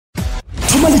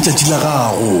letšatši la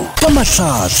gago ka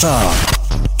mahlahla.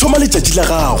 Thoma letšatši la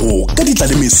gago ka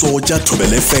ditlalemeso tša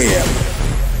Thobela FM.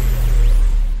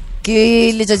 Ke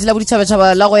letšatši la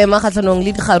boditšhaba la go ema kgahlanong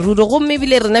le dikgaruru gomme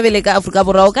ebile rena bele ka Afrika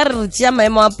Borwa o ka re tšea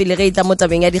maemo a pele ge itla mo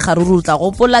tabeng ya dikgaruru tla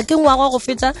gopola ke ngwaga go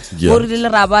feta go re le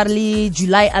ra ba le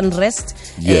July unrest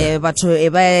batho e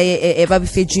ba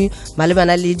befetše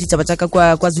malebana le ditaba tša ka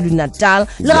kwa Zulu Natal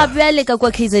le gape ya le ka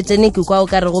kwa KZN ke kwa o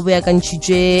ka re go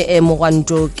beakantšhitšwe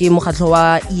mogwanto ke mokgatlo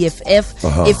wa EFF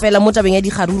e fela mo tabeng ya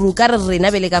dikgaruru ka re rena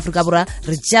bele ka Afrika Borwa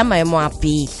re tšea maemo a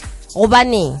pele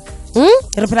gobaneng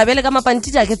re phela bele ka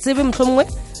mapantiti a ke tsebe mohlomongwe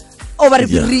o ba re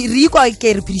ikwa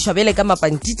ke re phedišwa bele ka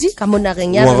mapantiti ka mo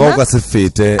nageng ya rena ngwaga o ka se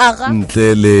fete ntle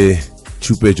le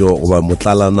tšhupetšo goba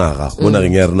motlalanaga mo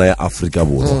nageng ya rena ya Afrika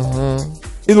Borwa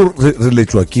e re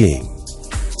letšwa ke eng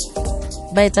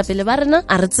baetapele ba rena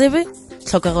a re tsebe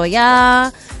tlhokego ya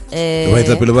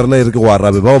baetapele ba rena e re ke go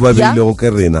arabe bao ba beilego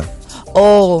ke rena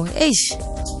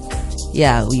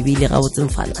ya o ebile ga botse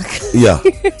mfana ya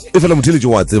e fela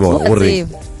motheletši wa tseba gore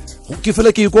ke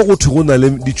fela ke kwa go thwe go na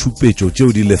le ditšhupetšo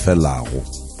tšeo di lefelago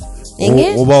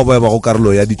go bao ba go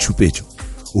karolo ya ditšhupetšo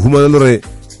o humana le gore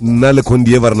nna le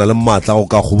Condieva re na le maatla go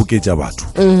ka kgoboketša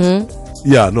batho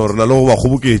ya no re na le go ba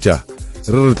kgoboketša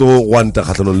re tlo gwanta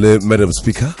kgatlhanong le Madam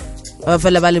Speaker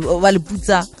fela ba le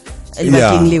putsa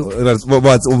lebakeng leo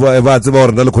ba tseba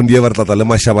gore nna le Condieva re tlatla le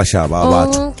mašabašaba a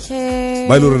batho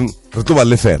ba ile gore re tlo ba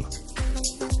lefela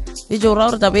e jo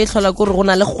ra gore taba e tlhola ko re go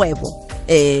na le kgwebo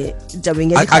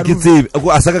tabeng ya a ke tsebe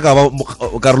a sa ka ba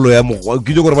karolo ya mogwa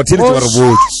ke jo gore ba theletše ba re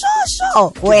botse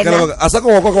a sa ka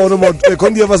wa kwa ka one mo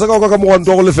Condieva sa ka wa ka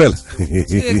mogwanto go lefela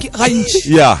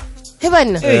ya he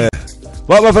banna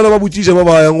ba fela ba botšiša ba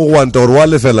ba yang go gwanta gore wa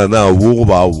lefela na bo go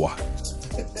ba wa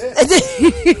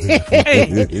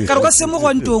ka re ka se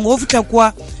mogwantong go fitla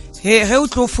kwa he o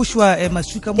tlo fošwa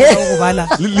maswika mo go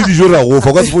bala le dijo ra go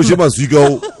fa ka se foše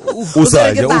maswika o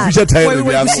sa ja o fiša thaere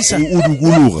bjang o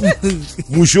dukologa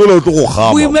mošola o tlo go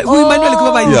gama boimanuele ke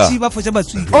ba bantši ba foša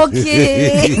maswika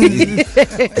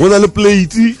go na le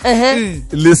plate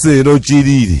le seno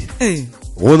tšedidi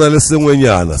go na le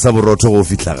sengwenyana sa borotho go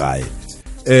fihla gae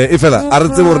e fela a re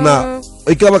tsebe gorena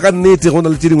e ka ba ka nnete go na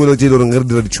le tše dingwe tše di goreng ge re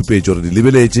dira ditšhupetšo re di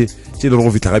lebeletše tše di goreng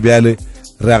go fihla ga bjale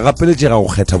re a gapeletšega go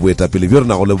kgetha boetapele bjo re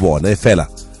nago le bona e fela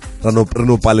re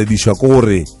no paledišwa ko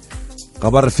gore ga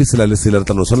ba re fisela le sele re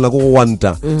tla no tshwanela ko go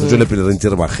gwanta re tswele pele re ntse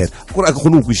re ba kgetha kore a ke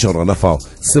kgone go kwešiša gore gona fao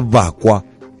sebakwa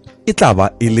e tla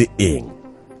ba e le eng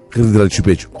ge re dira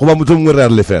ditšhupetšo goba motho mongwe re a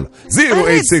re lefela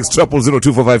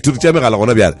 086000245 re tšea megala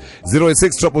gona bjale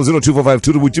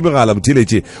 086000245 re botše megala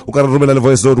motheletše o ka re romela le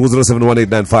voice note go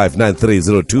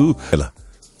 0718959302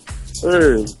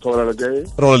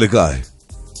 rona le kae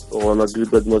gona ke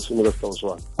bedmasimo ka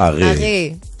stauswana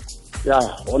age ya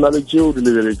gona le tšeo di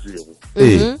lebeletsego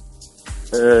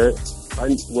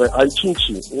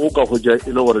antšhintšhi o ka goja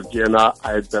e le gore ke ena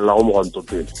a etelela go mogwanto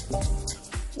pele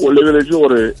o lebeletse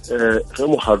gore ge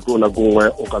mokgatlo o nako nngwe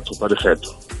o ka thopa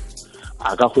dikgetho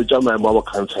a ka hwetša maemo a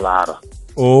bokhanselara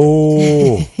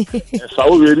sa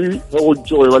bobedi ge go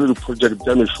tše go e ba le diproject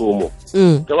tša mešomo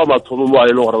ke ba mathomo mo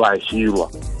a e le gore ba hirwa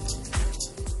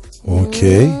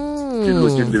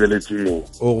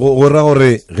go ra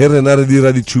gore ge rena re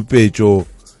dira ditšhupetšo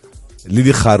le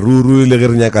dikgaruru le ge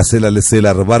re nyaka sela le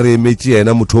sela re ba re emetše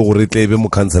yena motho o gore tle ebe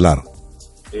mokhanselara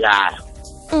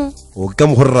o ka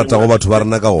mo go re rata go batho ba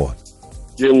rena ka gona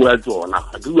ke nngwe ya tsona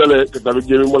ga ke bjale ke tabe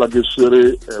ke mola ke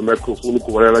swere microphone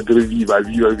ko bolela ke re diba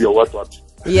what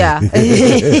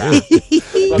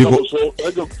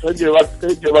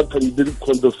ke ba candidate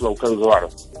contest la kanzwara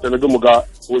tsena ke moka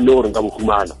o le gore nka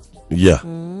bogumana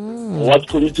what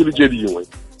committee le dingwe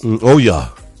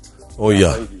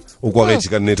o kwa ge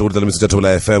ka nnete go ditlalemisa tša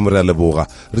Thobela FM re a leboga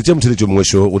re tše motheletšo mongwe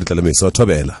šo go ditlalemisa wa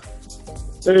Thobela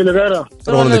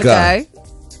rona le kae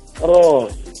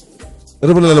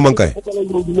re bolela le mang kae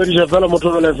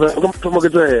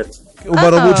o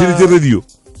bara bo theleditše radio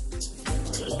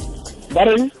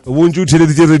o bontše o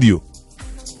theleditše radio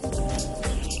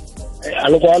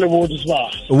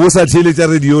o bo sa theletša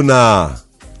radio na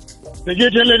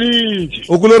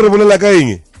o kole re bolela ka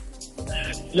eng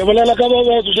le bolela ka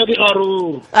ba tša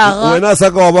dikgaruru wena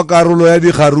sa ka wa ba karolo ya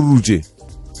dikgaruru tše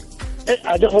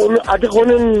a ke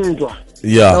kgone ntwa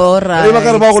e ba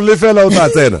ka re ba go lefela o tla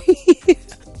tsena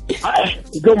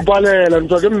ke mpalela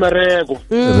ntwa ke mmereko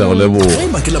re go leboga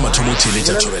makela mathomo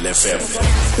theletša Thobela FM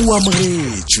o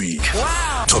amogetšwe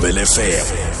Thobela FM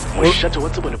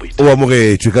o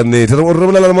amogetšwe ka nnete re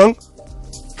bolela le mang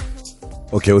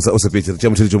okay o se petse re tšea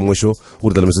motheletšo mongwe šo go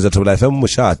ditlalemisa tša Thobela FM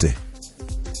mošate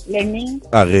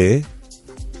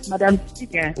Madam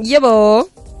Speaker. Yebo.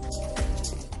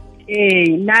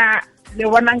 Na le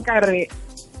bona nkare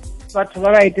batho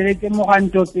ba ba eteletse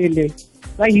mogwanto pele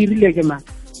ba hirile ke mang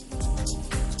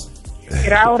ke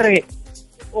ra gore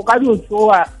o ka di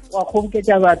tsoa wa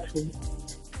kgoboketša batho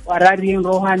wa rareng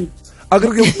rohan a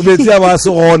kere ke metsi a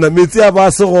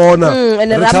ba se gona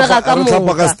ene re re amega ka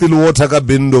tlhapa ka moka. still water ka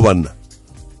bendo banna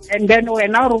and then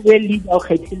wena gore o be leader o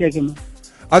kgethile ke mang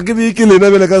a ke be ke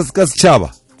lena bele ka setšhaba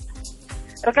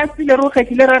re ka sile re o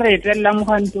kgethile re re etelela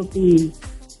mogwanto pele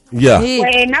ya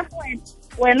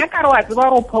wena ka re wa tseba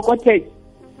gore o phokothetše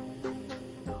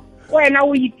wena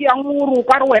o itiang gore o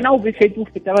ka re wena o befetse o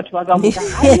feta batho ba ka moka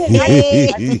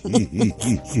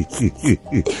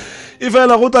e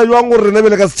fela go tla jwang gore rena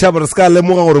bele ka setšhaba re se ka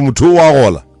lemoga gore motho o wa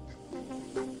gola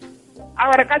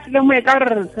a re ka selemo ka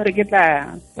re re ke tla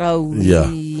Ya.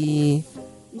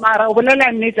 mara o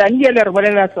bolela nnete a nele re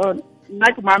bolela sona nna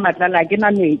ke maamatlala ke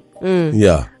na metsi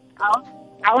ya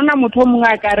ga ona motho o mongwe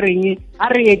a ka reng a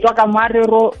re etswa ka mo a re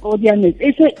ro dia metsi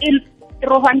e se e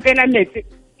rohantela metsi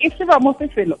e se ba mo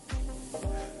fefelo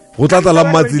go tla tla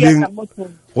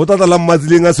la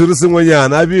mmatsileng a swere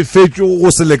sengwenyana a be fetso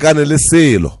go se lekane le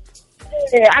selo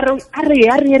a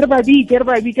re ba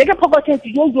bitse ke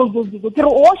phokothetše ke re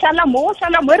o šala mo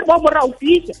e re ba mora o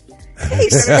fiša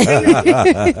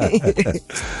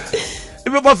e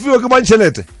be ba fiwa ke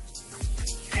mantšhelete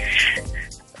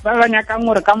ba ba nyakang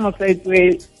gore ka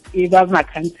mosaetswe e ba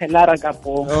makhanselara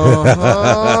kapo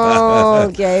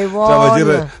ke a e taba ke re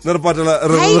bona ne re patela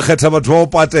re kgetha batho ba o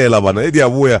patela bana e di a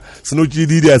boya seno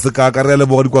tšedi di a se kaka re a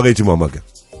leboga dikwagetše mamake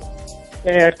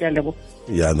ke a lebo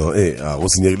ya no go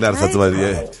senyegile a re sa tseba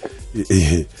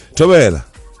thobela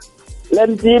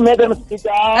Lenti Madam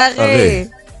Speaker, Age.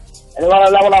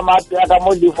 la mati ya ka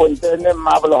mo di fontaine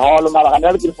mablo hall mara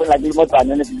kana ke fona ke mo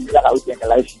tsane ne ke ya ka uti ka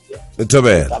life.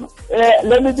 thobela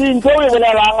Le me di ntho e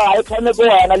bona la ga e tshwane go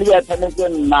yana le ya tshwane ke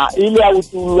nna ile ya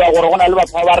utulwa gore gona le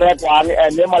batho ba retwang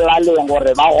le molaleng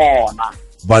gore ba gona.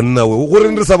 banna we go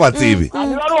reng re sa ba tsebe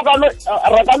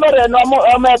Ra ka no re no mo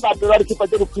ta pe ba ke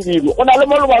pate go phidilo go na le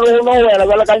mo lo ba lo no wela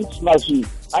ba la ka ntshimasi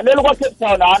ane le go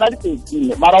tsena ana di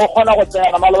tsene mara go kgona go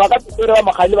tsena maloba ka tsere ba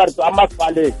magali ba re tsa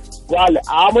masipale wale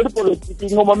a mo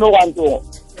dipolitiking mo me wanto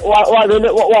wa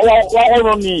go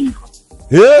noni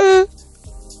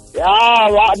ya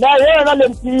na yena le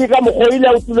mpika mo khoile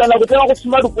o tulana go tsena go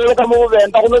tsima dikolo ka mo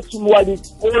benta go no tsimiwa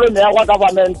dikolo ne ya kwa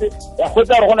government ya go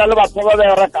tsara go na le batho ba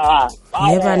ba reka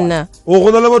le banna o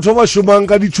go na le batho ba šomang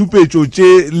ka ditšhupetšo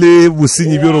tše le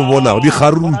bosenyi bjo re bonago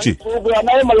dikgaruru tše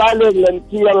na e molale le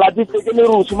mpia la di ke le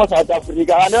rusu mo South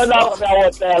Africa ana la go ya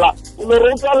hotela o le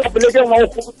roka la pleke mo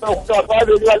go go ba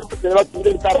be ba le ba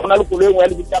tsile ka rona le koleng wa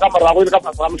le ditaka morago le ka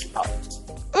pasa mo tsa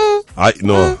ai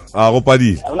no a go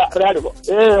padile ona re go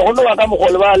no ka mo go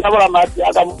le ba la ba mati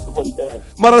aka mo fonte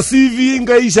mara CV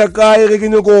nka iša kae ge ke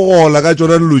nyako go gola ka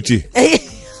tšona dilotše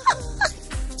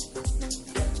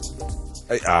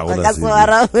a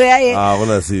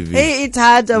gona CV e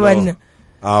thata banna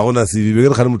a gona CV be ke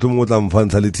re gane motho mongwe o tla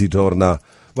mfantsha le thito gore na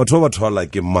batho ba thwala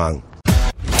ke mang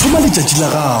thoma letšatši la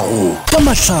gago ka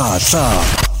mahlaahla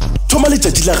thoma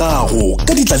letšatši la gago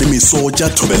ka ditlalemeso tša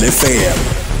Thobel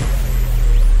FM